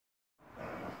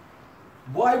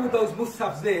Why were those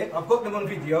mushafs there? I've got them on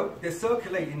video. They're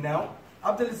circulating now.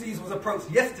 Abdul was approached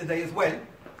yesterday as well,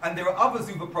 and there are others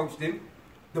who've approached him.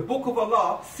 The Book of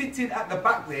Allah sitting at the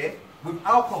back there with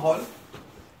alcohol,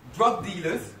 drug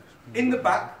dealers in the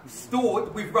back,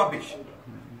 stored with rubbish.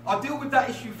 I'll deal with that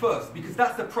issue first because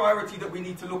that's the priority that we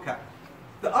need to look at.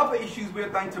 The other issues we're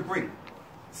going to bring.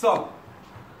 So,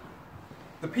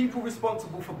 the people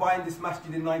responsible for buying this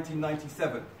masjid in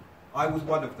 1997, I was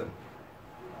one of them.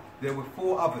 There were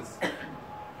 4 others.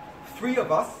 3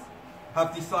 of us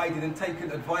have decided and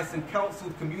taken advice and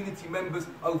counseled community members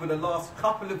over the last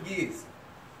couple of years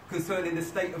concerning the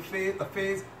state of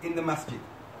affairs in the masjid.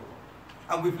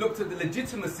 And we've looked at the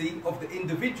legitimacy of the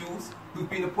individuals who've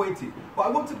been appointed. But I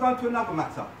want to go into another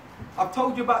matter. I've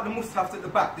told you about the mushafs at the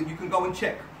back that you can go and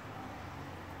check.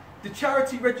 The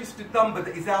charity registered number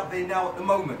that is out there now at the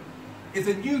moment is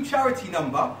a new charity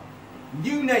number,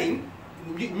 new name,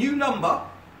 new number,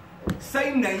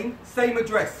 same name, same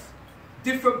address,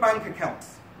 different bank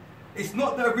accounts. It's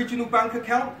not the original bank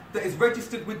account that is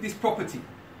registered with this property.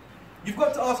 You've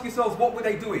got to ask yourselves, what were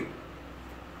they doing?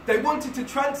 They wanted to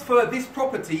transfer this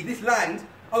property, this land,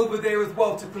 over there as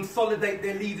well to consolidate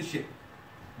their leadership.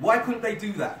 Why couldn't they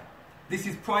do that? This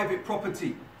is private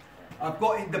property. I've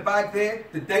got in the bag there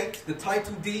the dates, the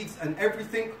title deeds and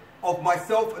everything of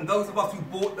myself and those of us who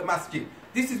bought the masjid.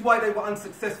 This is why they were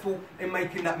unsuccessful in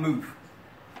making that move.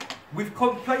 We've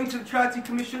complained to the Charity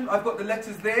Commission. I've got the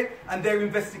letters there and they're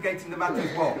investigating the matter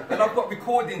as well. And I've got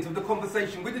recordings of the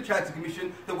conversation with the Charity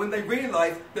Commission that when they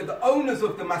realised that the owners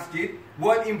of the masjid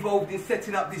weren't involved in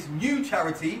setting up this new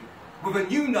charity with a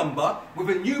new number, with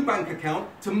a new bank account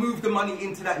to move the money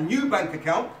into that new bank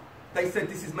account, they said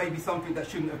this is maybe something that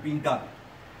shouldn't have been done.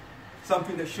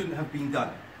 Something that shouldn't have been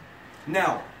done.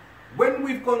 Now, when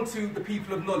we've gone to the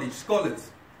people of knowledge,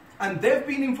 scholars, and they've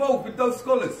been involved with those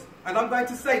scholars, and I'm going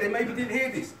to say, they maybe didn't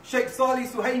hear this, Sheikh Salih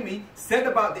Suhaimi said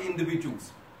about the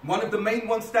individuals, one of the main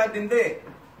ones standing there,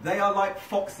 they are like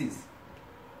foxes.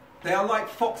 They are like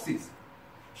foxes.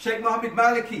 Sheikh Mohammed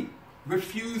Maliki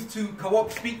refused to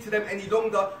speak to them any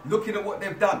longer, looking at what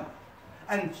they've done.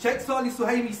 And Sheikh Salih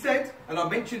Suhaimi said, and I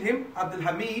mentioned him, Abdul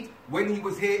Hamid, when he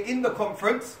was here in the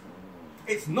conference,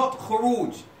 it's not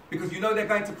khuruj, because you know they're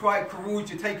going to cry, khuruj,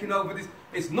 you're taking over this.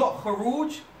 It's not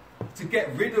khuruj to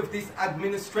get rid of this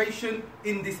administration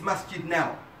in this masjid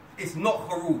now. It's not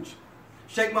khuruj.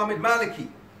 Sheikh Mohammed Maliki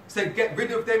said get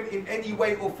rid of them in any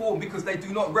way or form because they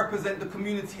do not represent the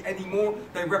community anymore,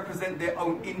 they represent their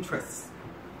own interests.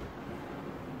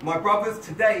 My brothers,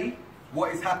 today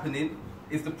what is happening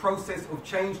is the process of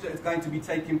change that is going to be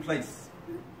taking place.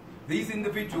 These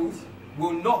individuals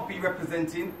will not be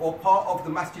representing or part of the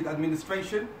masjid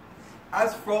administration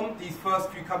as from these first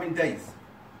few coming days,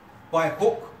 by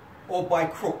hook or by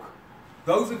crook.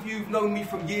 Those of you who've known me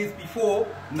from years before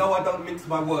know I don't mince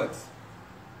my words.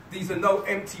 These are no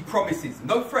empty promises,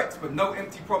 no threats, but no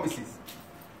empty promises.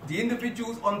 The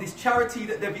individuals on this charity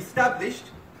that they've established,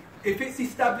 if it's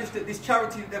established that this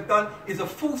charity that they've done is a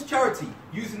false charity,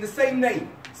 using the same name,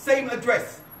 same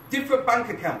address, different bank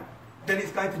account, then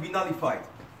it's going to be nullified.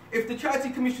 If the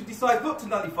Charity Commission decides not to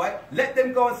nullify it, let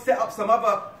them go and set up some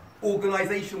other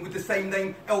organisation with the same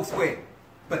name elsewhere.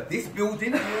 But this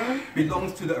building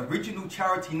belongs to the original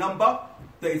charity number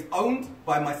that is owned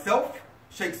by myself,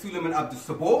 Sheikh Suleiman Abdul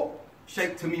Sabor,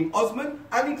 Sheikh Tamim Osman,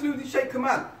 and including Sheikh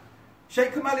Kamal.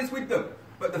 Sheikh Kamal is with them,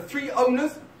 but the 3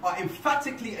 owners are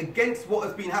emphatically against what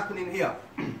has been happening here.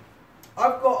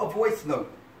 I've got a voice note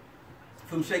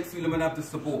from Sheikh Suleiman Abdul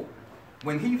Sabor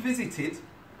when he visited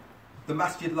the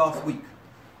masjid last week.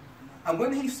 And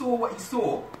when he saw what he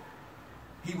saw,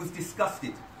 he was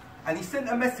disgusted. And he sent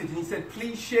a message and he said,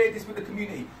 please share this with the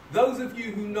community. Those of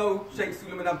you who know Sheikh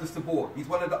Suleiman Abdul Sabor, he's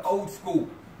one of the old school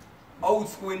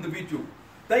individual.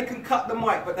 They can cut the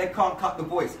mic, but they can't cut the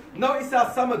voice. Notice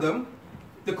how some of them,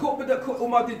 the khutbah that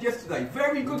Omar did yesterday,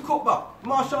 very good khutbah,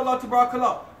 mashallah,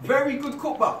 tabarakallah, very good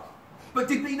khutbah. But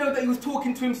did he know that he was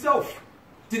talking to himself?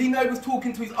 Did he know he was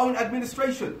talking to his own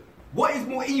administration? What is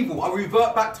more evil? I'll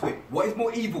revert back to it. What is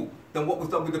more evil than what was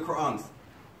done with the Qur'ans?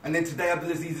 And then today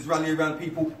Abdul is rallying around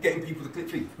people, getting people to click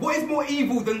trees. What is more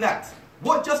evil than that?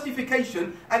 What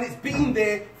justification? And it's been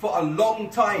there for a long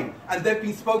time, and they've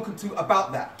been spoken to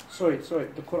about that. Sorry,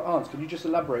 the Qur'ans, can you just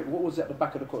elaborate? What was at the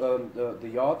back of the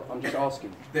yard? I'm just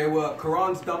asking. There were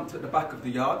Qur'ans dumped at the back of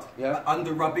the yard,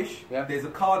 under rubbish. Yeah. There's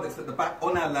a car that's at the back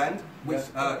on our land, which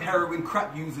heroin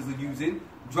crack users are using,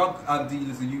 drug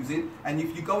dealers are using, and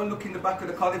if you go and look in the back of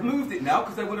the car, they've moved it now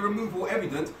because they want to remove all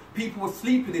evidence, People were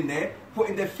sleeping in there,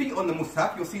 putting their feet on the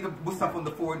mushaf. You'll see the mushaf on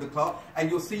the floor in the car, and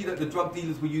you'll see that the drug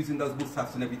dealers were using those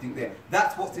mushafs and everything there.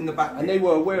 That's what's in the back. And they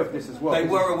were aware of this as well. They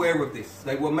were aware of this.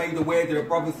 They were made aware. There are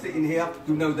brothers sitting here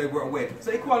who know they were aware.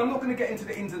 So, Ikhwan, I'm not going to get into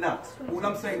the ins and outs. All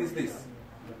I'm saying is this.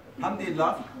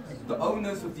 Alhamdulillah, the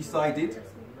owners have decided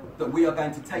that we are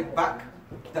going to take back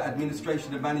the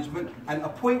administration and management and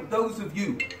appoint those of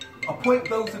you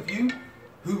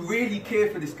who really care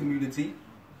for this community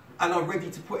and are ready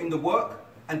to put in the work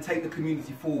and take the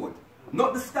community forward.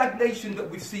 Not the stagnation that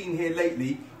we've seen here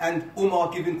lately and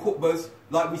Omar giving khutbahs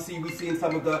like we see in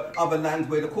some of the other lands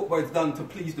where the khutbah is done to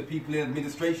please the people in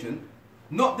administration.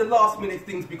 Not the last minute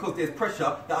things because there's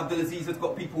pressure that Abdul Aziz has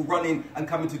got people running and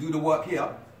coming to do the work here.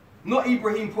 Not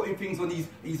Ibrahim putting things on his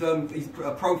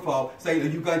profile saying, are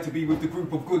you going to be with the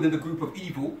group of good and the group of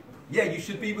evil? Yeah, you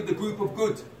should be with the group of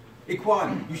good.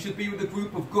 Ikhwan, you should be with the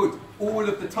group of good all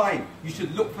of the time. You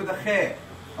should look for the khair.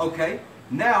 Okay?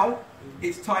 Now,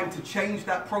 it's time to change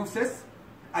that process,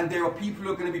 and there are people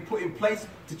who are going to be put in place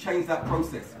to change that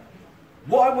process.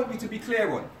 What I want you to be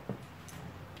clear on,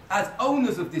 as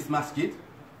owners of this masjid,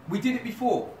 we did it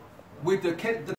before with the